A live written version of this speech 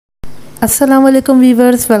Assalamu alaikum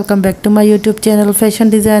viewers, welcome back to my YouTube channel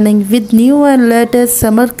Fashion Designing with new and latest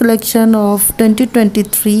summer collection of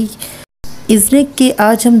 2023 Iznik के।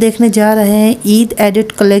 आज हम देखने जा रहे हैं ईद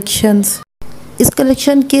एडिट कलेक्शंस। इस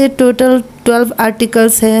कलेक्शन के टोटल 12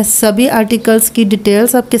 आर्टिकल्स हैं। सभी आर्टिकल्स की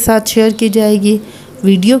डिटेल्स आपके साथ शेयर की जाएगी।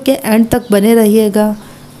 वीडियो के एंड तक बने रहिएगा।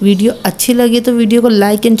 वीडियो अच्छी लगी तो वीडियो को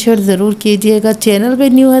लाइक एंड शेयर ज़रूर कीजिएगा। चैनल पे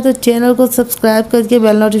न्यू है तो चैनल को सब्सक्राइब करके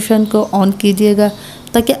बेल नोटिफिकेशन को ऑन कीजिएगा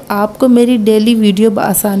ताकि आपको मेरी डेली वीडियो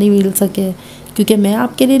बआसानी मिल सके, क्योंकि मैं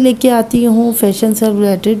आपके लिए लेके आती हूँ फैशन से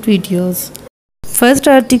रिलेटेड वीडियोस। फर्स्ट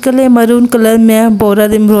आर्टिकल है मरून कलर में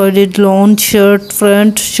border embroidered lawn shirt,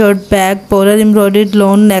 front shirt back border embroidered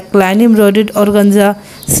lawn, neckline embroidered organza,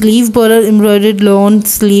 sleeve border embroidered lawn,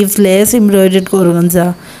 sleeve less embroidered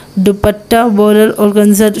organza, dupatta border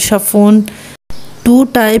organza chiffon, 2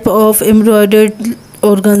 type of embroidered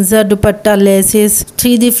organza dupatta laces,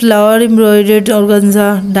 3D flower embroidered organza,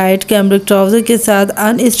 diet cambric trouser के साथ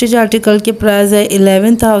unstitch article की price है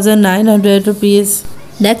 11,900 rupees.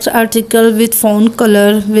 Next article with phone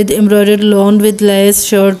colour with embroidered lawn with less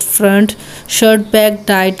shirt, front shirt back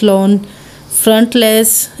diet lawn, front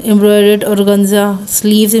less embroidered organza,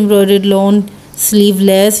 sleeves embroidered lawn, sleeve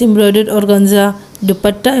less embroidered organza,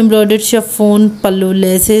 dupatta embroidered chiffon, pallu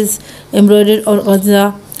laces embroidered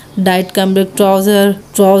organza, diet cambric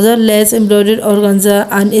trouser less embroidered organza.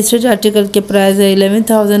 Unstitch article के price है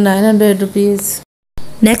 11,900 rupees.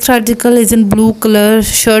 Next article is in blue colour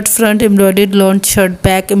shirt front embroidered lawn, shirt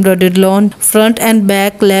back embroidered lawn, front end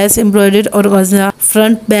back less embroidered organza,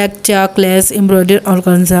 front back chalk less embroidered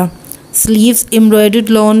organza, sleeves embroidered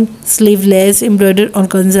lawn, sleeve less embroidered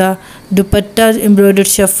organza, dupatta embroidered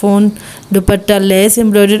chiffon, dupatta less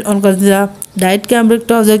embroidered organza, diet cambric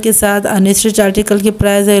trouser के साथ unstitch article की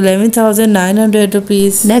price है 11,900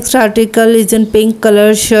 rupees. Next article is in pink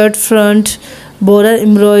colour shirt front border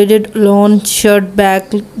embroidered lawn, shirt back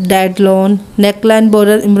diet lawn, neckline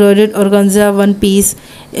border embroidered organza 1 piece,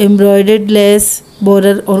 embroidered less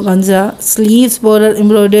border organza, sleeves border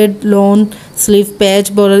embroidered lawn, sleeve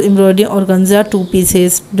patch border embroidery organza 2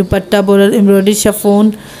 pieces, dupatta border embroidery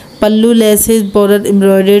chiffon, pallu laces border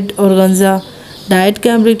embroidered organza, diet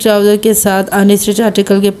cambric trouser के साथ unstitch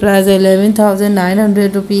article के price है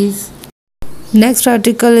 11,900 rupees. Next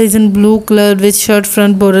article is in blue colour with shirt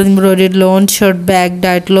front border embroidered lawn, shirt back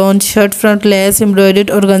diet lawn, shirt front less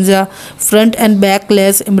embroidered organza, front end back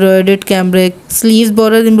less embroidered cambric, sleeves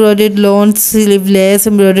border embroidered lawn, sleeve less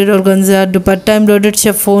embroidered organza, dupatta embroidered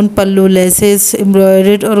chiffon, pallu laces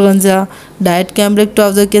embroidered organza, diet cambric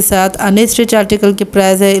trouser के साथ unstitch article की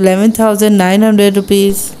price है 11,900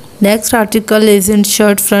 rupees. Next article is in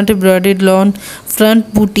shirt front embroidered lawn, front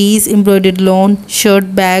booties embroidered lawn, shirt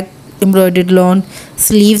back embroidered lawn,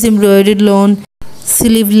 sleeves embroidered lawn,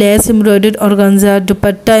 sleeveless embroidered organza,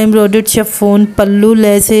 dupatta embroidered chiffon, pallu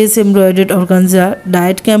laces embroidered organza,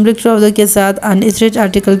 diet cambric trouser के साथ unstitch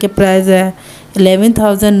article के price है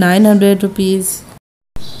 11,900 rupees.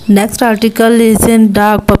 Next article is in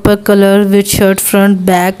dark purple color with shirt front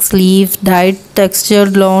back sleeve dyed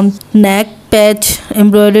textured lawn, neck patch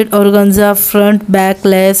embroidered organza, front back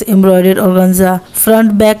lace embroidered organza,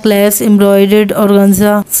 front back lace embroidered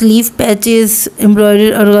organza, sleeve patches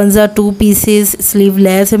embroidered organza 2 pieces, sleeve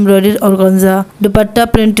lace embroidered organza, dupatta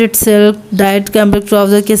printed silk dyed cambric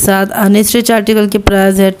trouser के साथ unstitch article की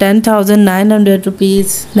price है 10,900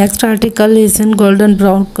 rupees. Next article is in golden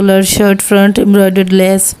brown colour shirt front embroidered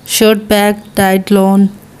lace, shirt back dyed lawn,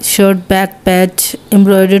 shirt back patch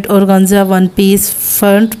embroidered organza 1 piece,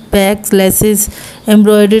 front back laces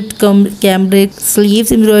embroidered cambric,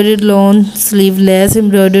 sleeves embroidered lawn, sleeveless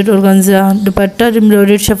embroidered organza, dupatta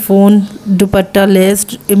embroidered chiffon, dupatta lace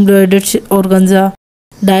embroidered organza,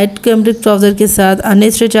 diet cambric trouser के साथ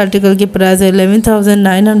unstitch article की price है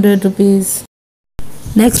 11,900 rupees.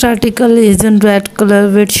 Next article is in red color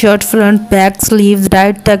with shirt front back sleeves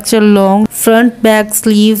dyed texture long, front back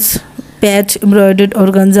sleeves patch embroidered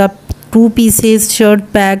organza 2 pieces, shirt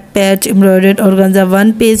back patch embroidered organza 1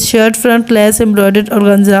 piece, shirt front lace embroidered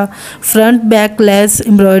organza, front back lace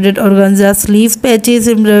embroidered organza, sleeve patches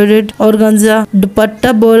embroidered organza,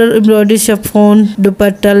 dupatta border embroidered chiffon,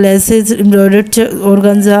 dupatta laces embroidered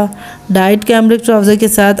organza, diet cambric trouser के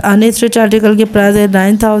साथ unstitch article की price है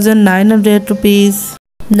 9,900 rupees.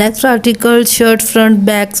 Next article shirt front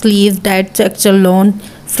back sleeve diet texture lawn,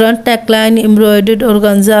 front neckline embroidered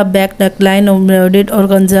organza, back neckline embroidered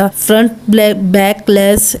organza, front back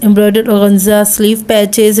lace embroidered organza, sleeve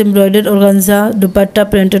patches embroidered organza, दुपट्टा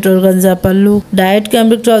printed organza पल्लू, diet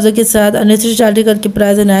cambric trouser के साथ unstitch article की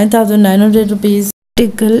price है 9,900 rupees.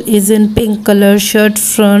 Article is in pink color. Shirt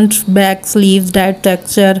front back sleeves dyed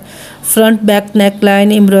texture, front back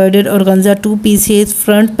neckline embroidered organza 2 pieces,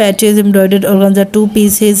 front patches embroidered organza 2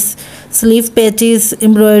 pieces, sleeve patches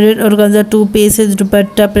embroidered organza 2 pieces,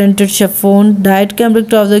 dupatta printed chiffon, dyed cambric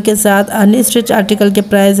trouser के साथ unstitched article के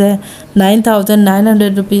price है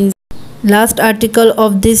 9,900 rupees. Last article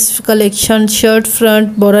of this collection, shirt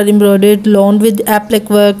front border embroidered lawn with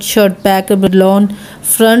applique work, shirt back lawn,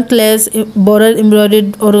 front lace border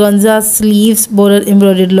embroidered organza, sleeves border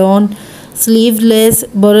embroidered lawn, sleeve lace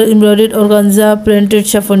border embroidered organza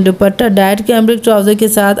printed chiffon, dupatta dyed cambric trouser के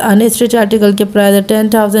साथ unstitched article के price है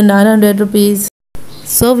 10,900 rupees.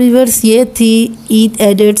 So viewers, ये थी Eid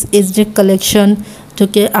edits Iznik collection जो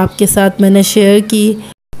कि आपके साथ मैंने शेयर की।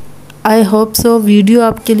 आई होप सो वीडियो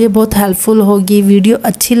आपके लिए बहुत हेल्पफुल होगी। वीडियो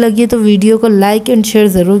अच्छी लगी तो वीडियो को लाइक एंड शेयर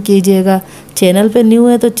ज़रूर कीजिएगा। चैनल पे न्यू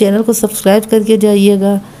है तो चैनल को सब्सक्राइब करके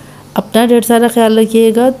जाइएगा। अपना ढेर सारा ख्याल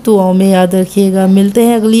रखिएगा, दुआओं में याद रखिएगा। मिलते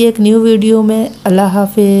हैं अगली एक न्यू वीडियो में। अल्लाह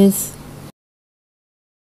हाफिज़।